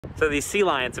So these sea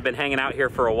lions have been hanging out here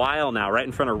for a while now, right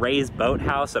in front of Ray's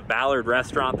Boathouse, a Ballard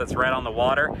restaurant that's right on the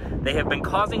water. They have been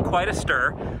causing quite a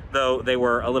stir, though they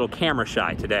were a little camera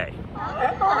shy today.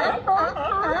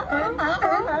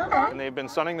 And they've been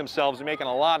sunning themselves and making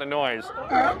a lot of noise.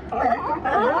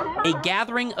 A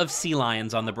gathering of sea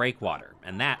lions on the breakwater,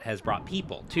 and that has brought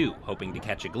people, too, hoping to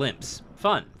catch a glimpse.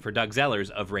 Fun for Doug Zellers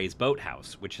of Ray's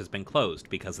Boathouse, which has been closed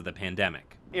because of the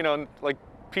pandemic. You know, like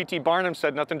P.T. Barnum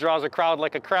said, nothing draws a crowd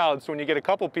like a crowd, so when you get a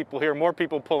couple people here, more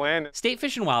people pull in. State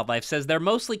Fish and Wildlife says they're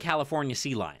mostly California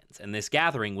sea lions, and this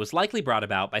gathering was likely brought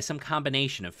about by some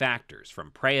combination of factors,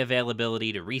 from prey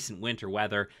availability to recent winter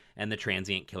weather and the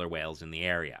transient killer whales in the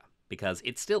area. Because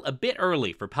it's still a bit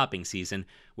early for pupping season,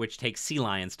 which takes sea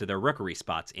lions to their rookery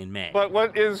spots in May. But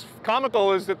what is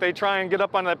comical is that they try and get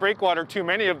up on that breakwater, too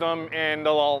many of them, and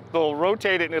they'll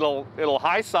rotate it and it'll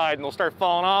high side and they'll start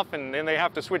falling off, and then they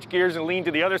have to switch gears and lean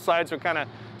to the other side, so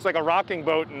it's like a rocking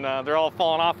boat, and they're all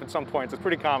falling off at some points. It's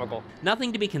pretty comical.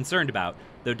 Nothing to be concerned about,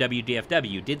 though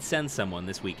WDFW did send someone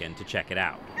this weekend to check it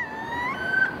out.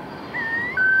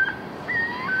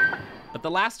 But the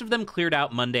last of them cleared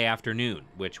out Monday afternoon,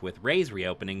 which with Ray's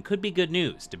reopening could be good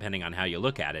news, depending on how you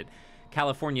look at it.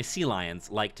 California sea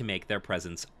lions like to make their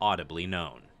presence audibly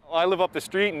known. Well, I live up the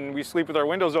street and we sleep with our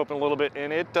windows open a little bit,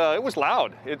 and it was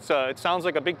loud. It sounds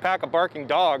like a big pack of barking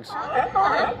dogs. That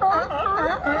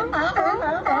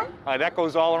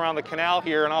goes all around the canal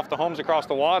here and off the homes across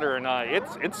the water, and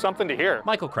it's something to hear.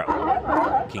 Michael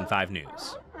Crow, King 5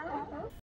 News.